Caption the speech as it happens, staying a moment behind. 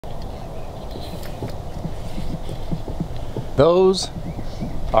Those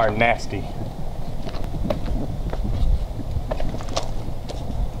are nasty.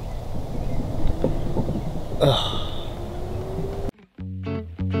 Ugh.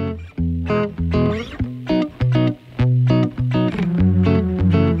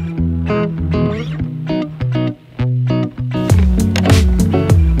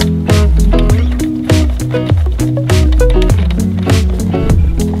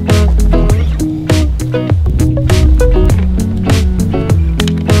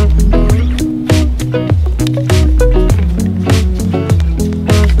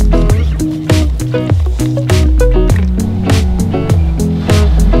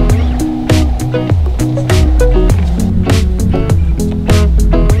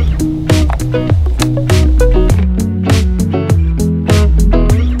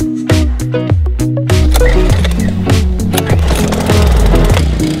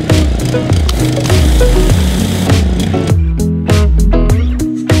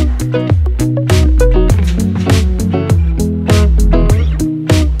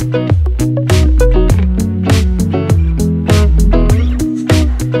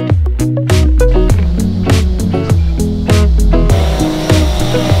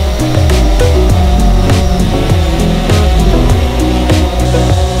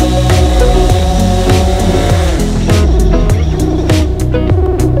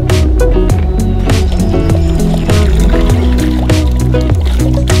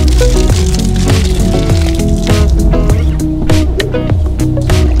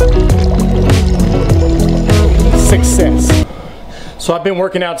 Success. So I've been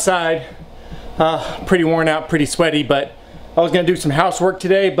working outside, pretty worn out, pretty sweaty, but I was gonna do some housework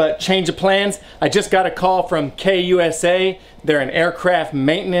today, but change of plans. I just got a call from KUSA. They're an aircraft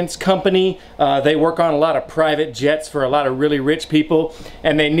maintenance company. They work on a lot of private jets for a lot of really rich people,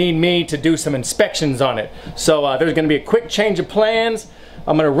 and they need me to do some inspections on it. So there's gonna be a quick change of plans.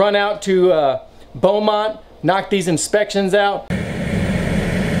 I'm gonna run out to Beaumont, knock these inspections out.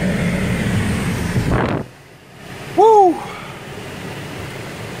 Woo!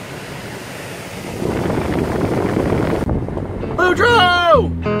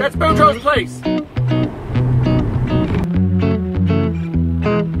 Boudreaux! That's Boudreaux's place.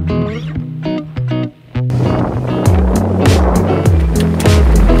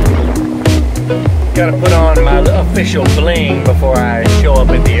 Gotta put on my official bling before I show up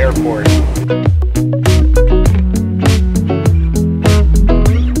at the airport.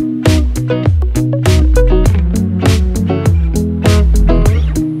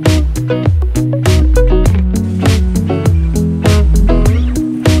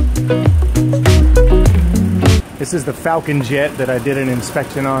 This is the Falcon jet that I did an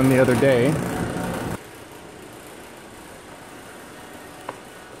inspection on the other day.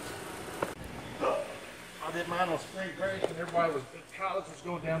 I did mine on spring break, and everybody was at college was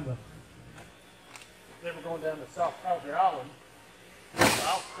going down to, they were going down to South Padre Island. So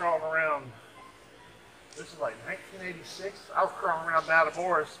I was crawling around. This is like 1986. I was crawling around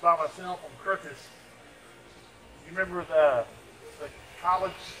Matamoros by myself on crutches. You remember the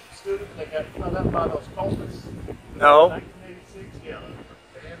college student that got cut up by those cultists? No. 1986, yeah.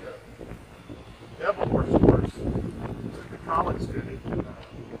 And the devil worshippers took the college student and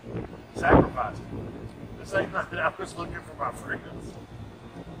sacrificed him. The same night I was looking for my friends.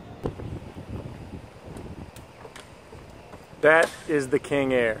 That is the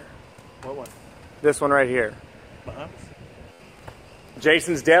King Air. What one? This one right here. Behind us?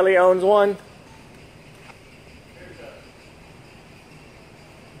 Jason's Deli owns one.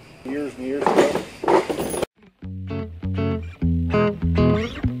 Years and years ago.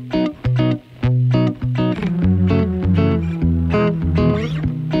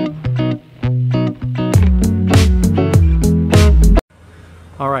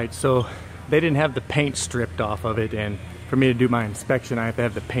 Alright, so they didn't have the paint stripped off of it, and for me to do my inspection I have to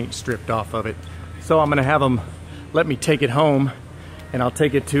have the paint stripped off of it. So I'm gonna have them let me take it home, and I'll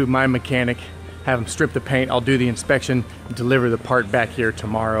take it to my mechanic, have them strip the paint, I'll do the inspection, deliver the part back here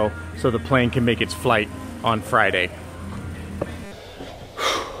tomorrow so the plane can make its flight on Friday.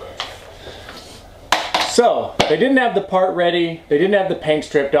 So, they didn't have the part ready, they didn't have the paint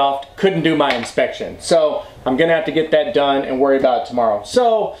stripped off, couldn't do my inspection. So, I'm gonna have to get that done and worry about it tomorrow.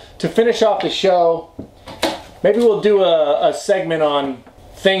 So, to finish off the show, maybe we'll do a segment on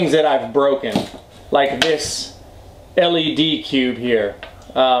things that I've broken, like this LED cube here.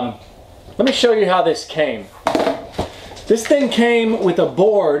 Let me show you how this came. This thing came with a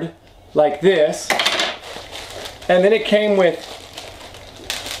board like this, and then it came with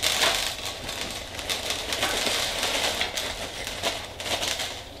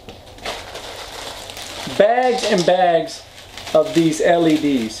bags and bags of these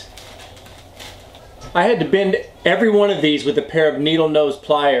LEDs. I had to bend every one of these with a pair of needle nose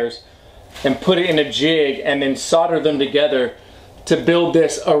pliers and put it in a jig and then solder them together to build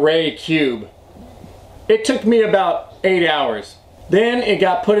this array cube. It took me about 8 hours. Then it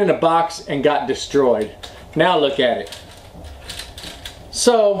got put in a box and got destroyed. Now look at it.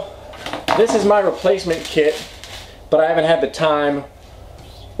 So this is my replacement kit, but I haven't had the time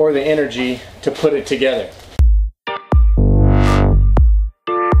or the energy to put it together.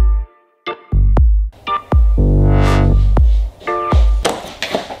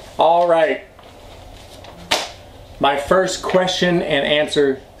 All right, my first question and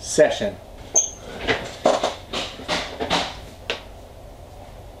answer session.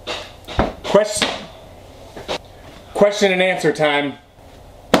 Question and answer time.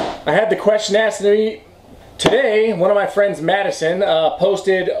 I had the question asked to me today. One of my friends, Madison,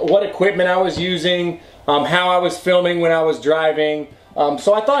 posted what equipment I was using, how I was filming when I was driving.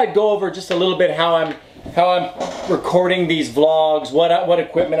 So I thought I'd go over just a little bit how I'm recording these vlogs, what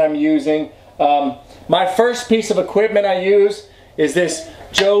equipment I'm using. My first piece of equipment I use is this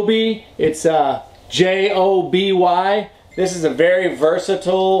Joby. It's J-O-B-Y. This is a very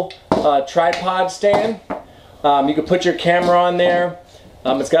versatile tripod stand. You can put your camera on there.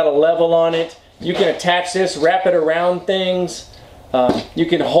 It's got a level on it. You can attach this, wrap it around things. You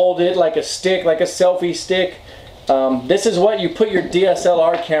can hold it like a stick, like a selfie stick. This is what you put your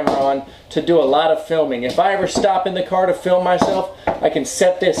DSLR camera on to do a lot of filming. If I ever stop in the car to film myself, I can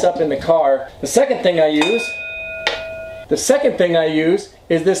set this up in the car. The second thing I use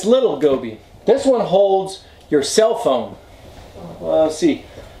is this little Goby. This one holds your cell phone. Well, let's see.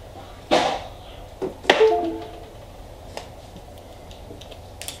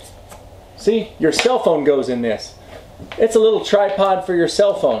 See, your cell phone goes in this. It's a little tripod for your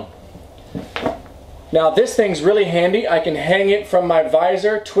cell phone. Now this thing's really handy. I can hang it from my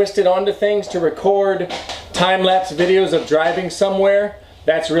visor, twist it onto things to record time-lapse videos of driving somewhere.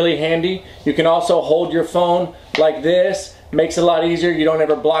 That's really handy. You can also hold your phone like this. Makes it a lot easier. You don't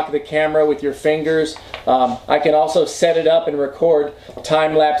ever block the camera with your fingers. I can also set it up and record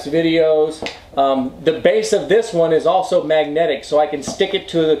time-lapse videos. The base of this one is also magnetic, so I can stick it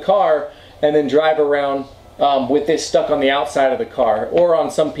to the car and then drive around with this stuck on the outside of the car or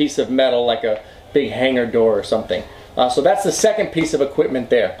on some piece of metal like a big hangar door or something. So that's the second piece of equipment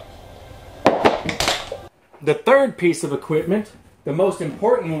there. The third piece of equipment, the most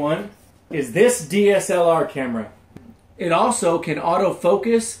important one, is this DSLR camera. It also can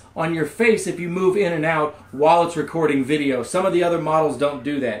autofocus on your face if you move in and out while it's recording video. Some of the other models don't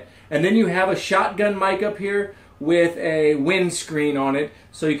do that. And then you have a shotgun mic up here with a windscreen on it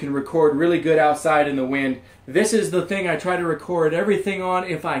so you can record really good outside in the wind. This is the thing I try to record everything on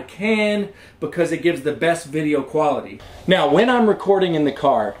if I can because it gives the best video quality. Now when I'm recording in the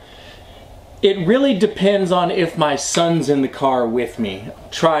car, it really depends on if my son's in the car with me.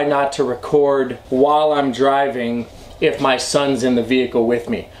 Try not to record while I'm driving if my son's in the vehicle with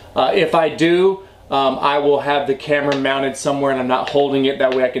me. If I do, I will have the camera mounted somewhere and I'm not holding it.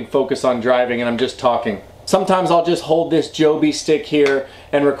 That way I can focus on driving and I'm just talking. Sometimes I'll just hold this Joby stick here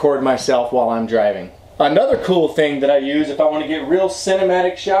and record myself while I'm driving. Another cool thing that I use if I want to get real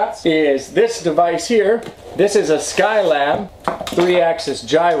cinematic shots is this device here. This is a Skylab 3-axis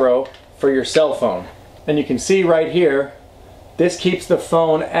gyro for your cell phone. And you can see right here, this keeps the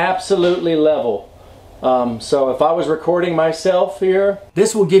phone absolutely level. So if I was recording myself here,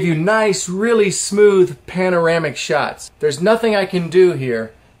 this will give you nice, really smooth panoramic shots. There's nothing I can do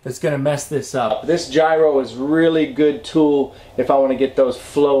here that's going to mess this up. This gyro is a really good tool if I want to get those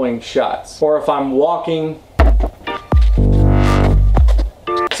flowing shots. Or if I'm walking.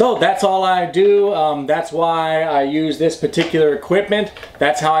 So that's all I do. That's why I use this particular equipment.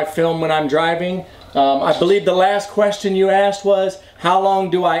 That's how I film when I'm driving. I believe the last question you asked was, how long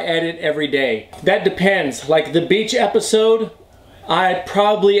do I edit every day? That depends. Like the beach episode, I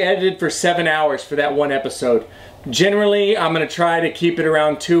probably edited for 7 hours for that one episode. Generally, I'm going to try to keep it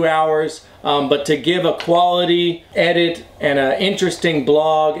around 2 hours, but to give a quality edit and an interesting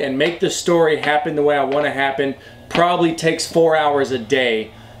blog and make the story happen the way I want to happen probably takes 4 hours a day,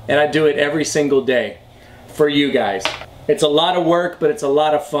 and I do it every single day for you guys. It's a lot of work, but it's a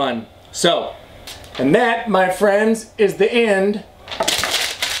lot of fun. So, and that, my friends, is the end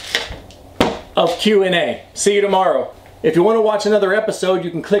of Q&A. See you tomorrow. If you want to watch another episode,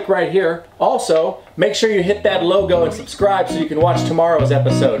 you can click right here. Also, make sure you hit that logo and subscribe so you can watch tomorrow's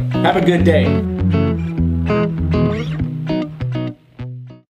episode. Have a good day.